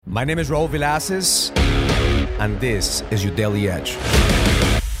My name is Raul Villacis, and this is your Daily Edge.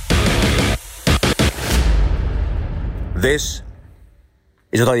 This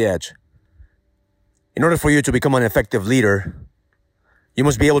is your Daily Edge. In order for you to become an effective leader, you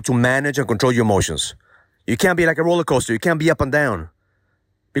must be able to manage and control your emotions. You can't be like a roller coaster. You can't be up and down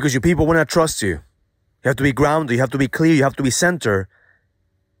because your people will not trust you. You have to be grounded. You have to be clear. You have to be centered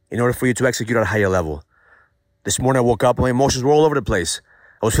in order for you to execute at a higher level. This morning I woke up and my emotions were all over the place.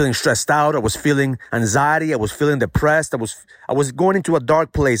 I was feeling stressed out. I was feeling anxiety. I was feeling depressed. I was going into a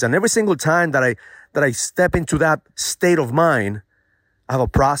dark place. And every single time that I step into that state of mind, I have a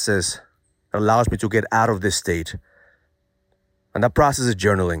process that allows me to get out of this state. And that process is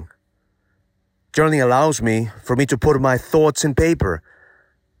journaling. Journaling allows me for me to put my thoughts in paper.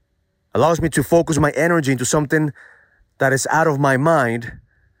 Allows me to focus my energy into something that is out of my mind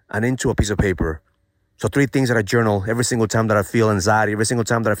and into a piece of paper. So 3 things that I journal every single time that I feel anxiety, every single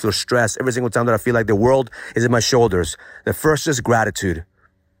time that I feel stress, every single time that I feel like the world is in my shoulders. The first is gratitude.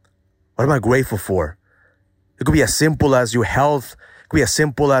 What am I grateful for? It could be as simple as your health. It could be as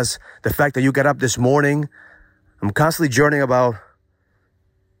simple as the fact that you got up this morning. I'm constantly journaling about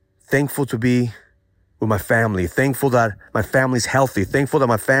thankful to be with my family, thankful that my family is healthy, thankful that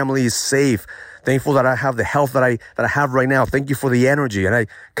my family is safe, thankful that I have the health that I have right now. Thank you for the energy. And I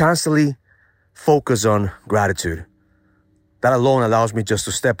constantly focus on gratitude. That alone allows me just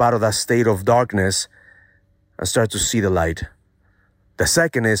to step out of that state of darkness and start to see the light. The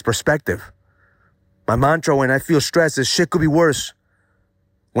second is perspective. My mantra when I feel stressed is shit could be worse.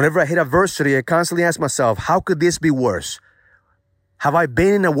 Whenever I hit adversity, I constantly ask myself, how could this be worse? Have I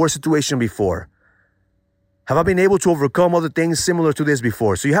been in a worse situation before? Have I been able to overcome other things similar to this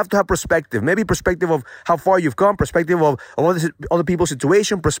before? So you have to have perspective. Maybe perspective of how far you've come, perspective of other people's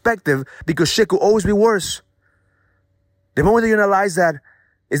situation, perspective, because shit could always be worse. The moment that you realize that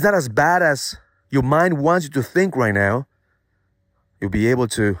it's not as bad as your mind wants you to think right now, you'll be able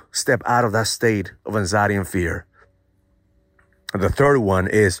to step out of that state of anxiety and fear. And the third one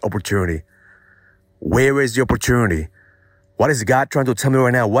is opportunity. Where is the opportunity? What is God trying to tell me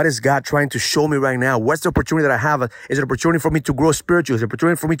right now? What is God trying to show me right now? What's the opportunity that I have? Is it an opportunity for me to grow spiritually? Is it an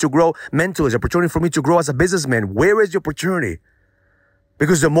opportunity for me to grow mentally? Is it an opportunity for me to grow as a businessman? Where is the opportunity?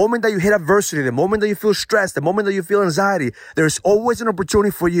 Because the moment that you hit adversity, the moment that you feel stressed, the moment that you feel anxiety, there's always an opportunity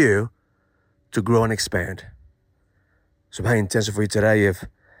for you to grow and expand. So my intention for you today, if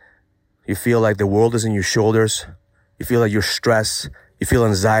you feel like the world is in your shoulders, you feel like you're stressed, you feel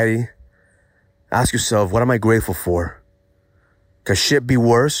anxiety, ask yourself, what am I grateful for? Could shit be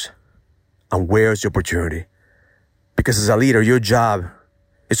worse? And where's the opportunity? Because as a leader, your job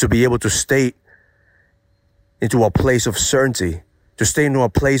is to be able to stay into a place of certainty, to stay into a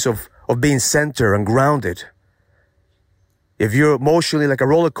place of being centered and grounded. If you're emotionally like a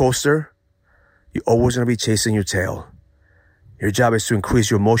roller coaster, you're always going to be chasing your tail. Your job is to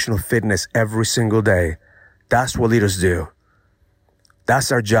increase your emotional fitness every single day. That's what leaders do.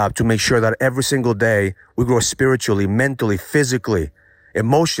 That's our job, to make sure that every single day we grow spiritually, mentally, physically,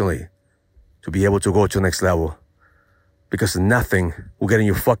 emotionally, to be able to go to the next level. Because nothing will get in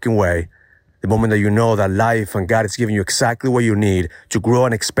your fucking way the moment that you know that life and God is giving you exactly what you need to grow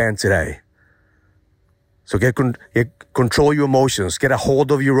and expand today. So control your emotions, get a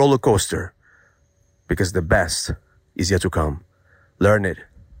hold of your roller coaster, because the best is yet to come. Learn it,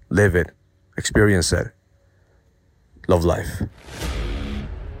 live it, experience it. Love life.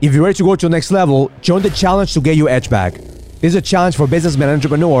 If you're ready to go to the next level, join the challenge to get your edge back. This is a challenge for businessmen and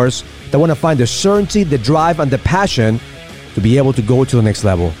entrepreneurs that want to find the certainty, the drive, and the passion to be able to go to the next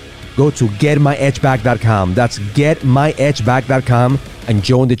level. Go to getmyedgeback.com. That's getmyedgeback.com and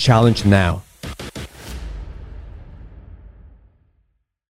join the challenge now.